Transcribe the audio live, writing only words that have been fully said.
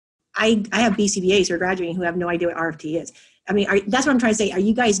I have BCBAs who are graduating who have no idea what RFT is. I mean, that's what I'm trying to say. Are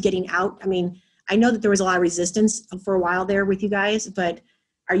you guys getting out? I mean, I know that there was a lot of resistance for a while there with you guys, but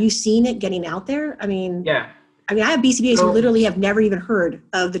are you seeing it getting out there? I mean, Yeah. I have BCBAs who literally have never even heard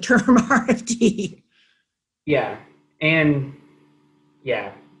of the term RFT. Yeah. And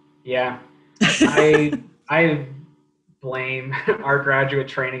yeah. I blame our graduate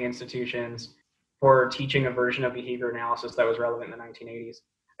training institutions for teaching a version of behavior analysis that was relevant in the 1980s.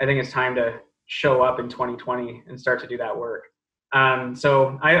 I think it's time to show up in 2020 and start to do that work.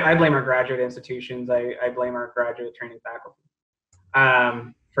 So I blame our graduate institutions. I blame our graduate training faculty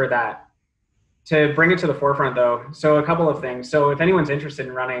for that. To bring it to the forefront, though, so a couple of things. So if anyone's interested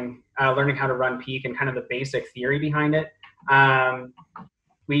in learning how to run peak and kind of the basic theory behind it,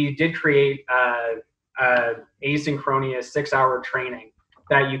 we did create asynchronous 6-hour training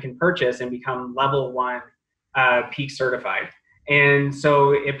that you can purchase and become level 1 peak certified. And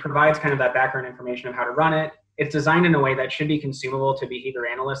so it provides kind of that background information of how to run it. It's designed in a way that should be consumable to behavior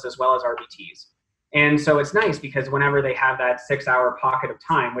analysts as well as RBTs. And so it's nice because whenever they have that 6-hour pocket of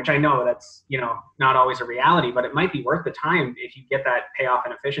time, which I know that's, not always a reality, but it might be worth the time if you get that payoff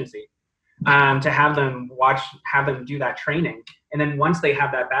in efficiency, to have them do that training. And then once they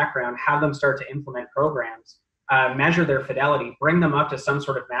have that background, have them start to implement programs, measure their fidelity, bring them up to some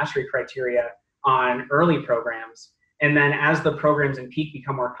sort of mastery criteria on early programs. And then as the programs in peak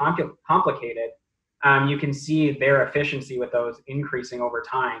become more complicated, you can see their efficiency with those increasing over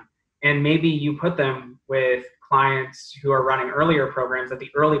time. And maybe you put them with clients who are running earlier programs at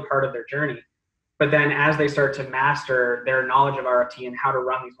the early part of their journey. But then as they start to master their knowledge of RFT and how to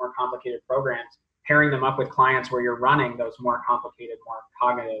run these more complicated programs, pairing them up with clients where you're running those more complicated, more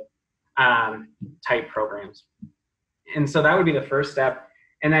cognitive type programs. And so that would be the first step.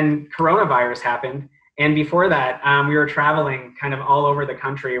 And then coronavirus happened. And before that, we were traveling kind of all over the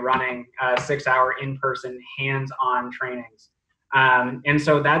country running 6-hour in-person hands-on trainings. And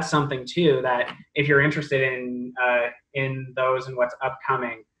so that's something too, that if you're interested in those and what's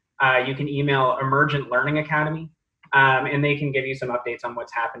upcoming, you can email Emergent Learning Academy, and they can give you some updates on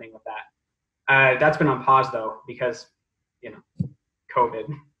what's happening with that. That's been on pause though, because, COVID.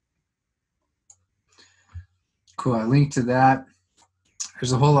 Cool, I linked to that.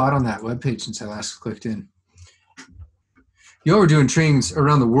 There's a whole lot on that webpage since I last clicked in. Y'all were doing trainings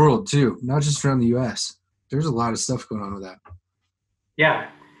around the world too, not just around the US. There's a lot of stuff going on with that. Yeah,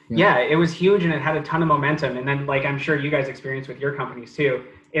 it was huge and it had a ton of momentum. And then I'm sure you guys experienced with your companies too.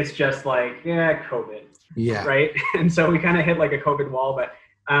 It's just COVID. Yeah. Right. And so we kind of hit a COVID wall, but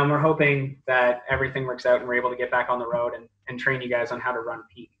we're hoping that everything works out and we're able to get back on the road and train you guys on how to run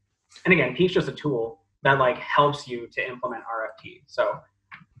peak. And again, peak's just a tool that helps you to implement RFT. So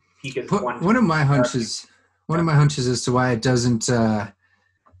peak is one of my hunches as to why it doesn't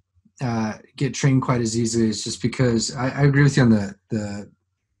get trained quite as easily is just because I agree with you on the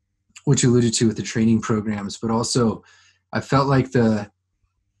what you alluded to with the training programs, but also I felt like I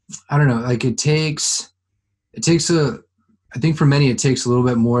think for many it takes a little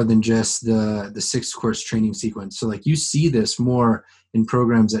bit more than just the 6-course training sequence. So you see this more in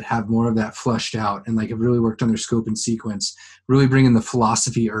programs that have more of that flushed out and have really worked on their scope and sequence, really bringing the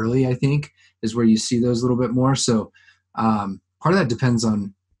philosophy early, I think, is where you see those a little bit more. So part of that depends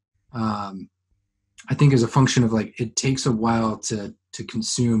on, I think as a function of it takes a while to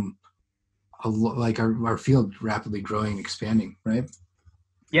consume our field rapidly growing, expanding, right?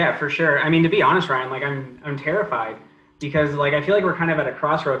 Yeah, for sure. I mean, to be honest, Ryan, I'm terrified because I feel we're kind of at a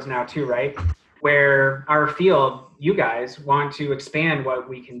crossroads now too, right? Where our field, you guys want to expand what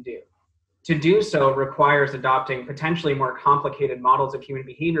we can do. To do so requires adopting potentially more complicated models of human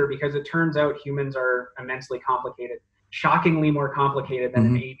behavior because it turns out humans are immensely complicated, shockingly more complicated than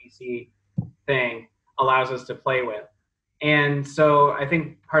an ABC thing allows us to play with. And so I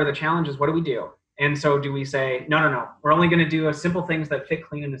think part of the challenge is what do we do? And so do we say, no, we're only going to do simple things that fit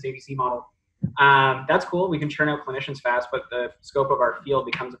clean in this ABC model. That's cool. We can churn out clinicians fast, but the scope of our field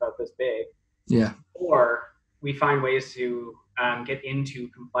becomes about this big. Yeah. Or we find ways to get into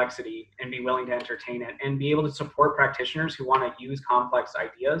complexity and be willing to entertain it and be able to support practitioners who want to use complex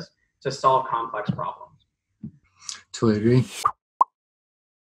ideas to solve complex problems. Totally agree.